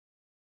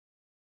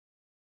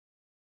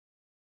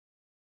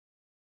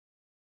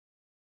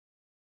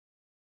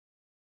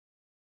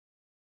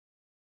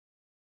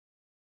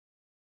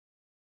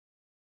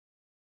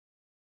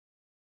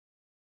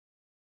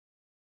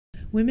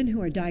women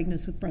who are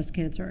diagnosed with breast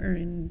cancer are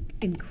in an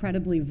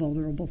incredibly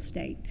vulnerable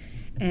state.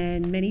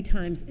 And many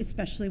times,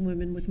 especially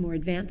women with more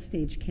advanced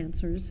stage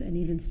cancers and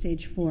even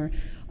stage 4,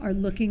 are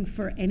looking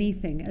for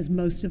anything, as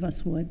most of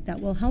us would,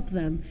 that will help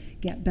them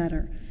get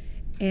better.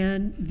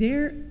 And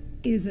there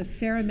is a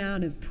fair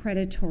amount of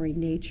predatory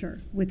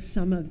nature with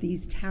some of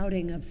these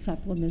touting of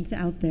supplements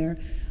out there.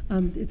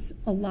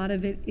 A lot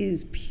of it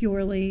is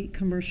purely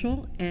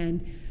commercial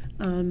and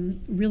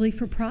really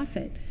for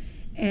profit.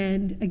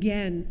 And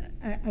again,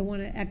 I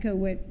want to echo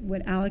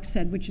what Alex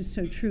said, which is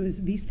so true,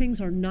 is these things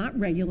are not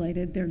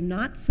regulated. They're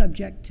not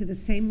subject to the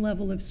same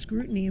level of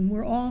scrutiny. And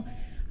we're all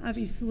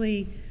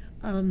obviously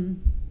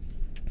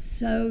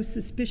so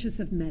suspicious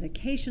of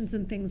medications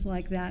and things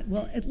like that.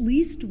 Well, at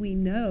least we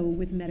know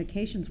with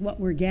medications what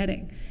we're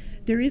getting.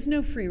 There is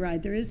no free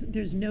ride.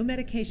 There's no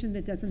medication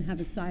that doesn't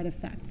have a side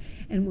effect.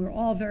 And we're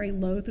all very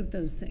loath of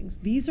those things.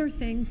 These are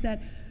things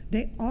that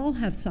they all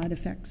have side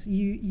effects.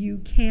 You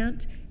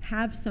can't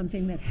have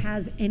something that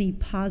has any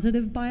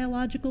positive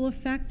biological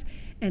effect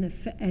and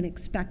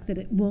expect that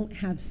it won't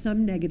have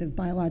some negative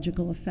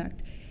biological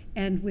effect.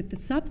 And with the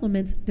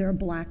supplements, they're a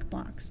black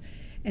box.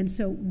 And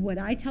so what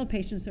I tell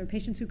patients, there are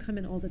patients who come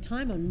in all the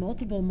time on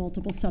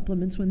multiple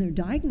supplements when they're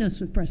diagnosed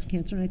with breast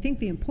cancer. And I think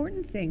the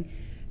important thing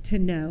to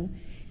know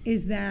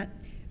is that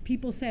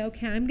people say,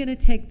 okay, I'm going to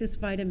take this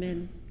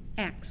vitamin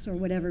X or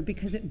whatever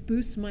because it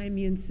boosts my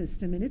immune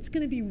system and it's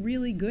going to be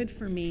really good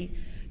for me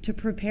to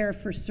prepare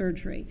for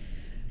surgery.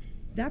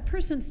 That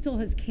person still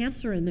has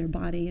cancer in their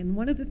body, and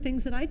one of the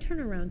things that I turn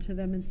around to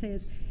them and say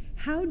is,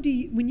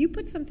 when you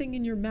put something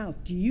in your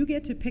mouth, do you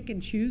get to pick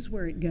and choose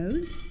where it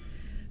goes?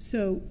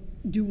 So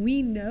do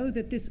we know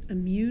that this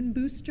immune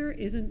booster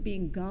isn't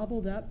being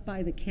gobbled up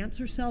by the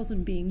cancer cells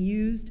and being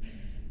used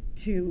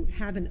to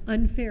have an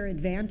unfair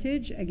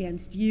advantage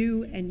against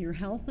you and your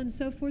health and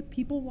so forth?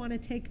 People want to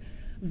take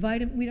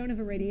we don't have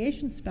a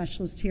radiation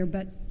specialist here,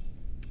 but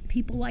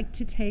people like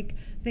to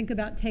think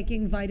about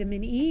taking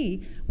vitamin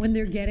E when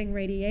they're getting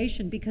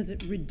radiation because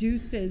it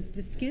reduces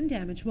the skin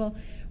damage. Well,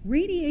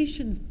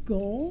 radiation's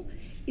goal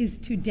is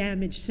to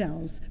damage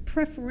cells,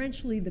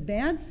 preferentially the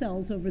bad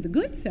cells over the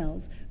good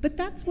cells, but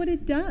that's what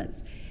it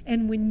does.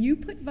 And when you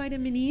put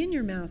vitamin E in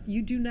your mouth,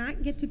 you do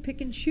not get to pick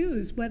and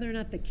choose whether or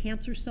not the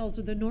cancer cells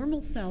or the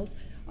normal cells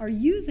are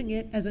using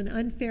it as an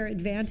unfair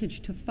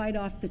advantage to fight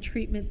off the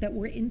treatment that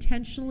we're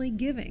intentionally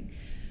giving.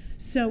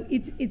 So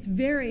it's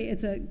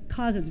a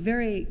cause that's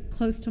very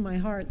close to my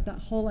heart, the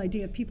whole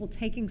idea of people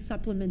taking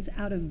supplements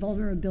out of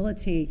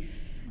vulnerability,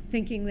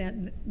 thinking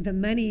that the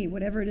money,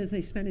 whatever it is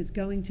they spend, is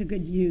going to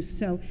good use.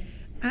 So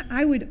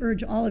I would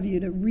urge all of you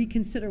to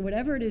reconsider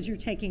whatever it is you're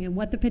taking and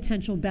what the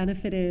potential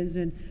benefit is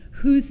and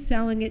who's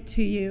selling it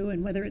to you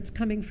and whether it's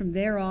coming from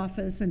their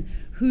office and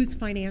who's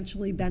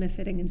financially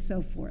benefiting and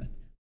so forth.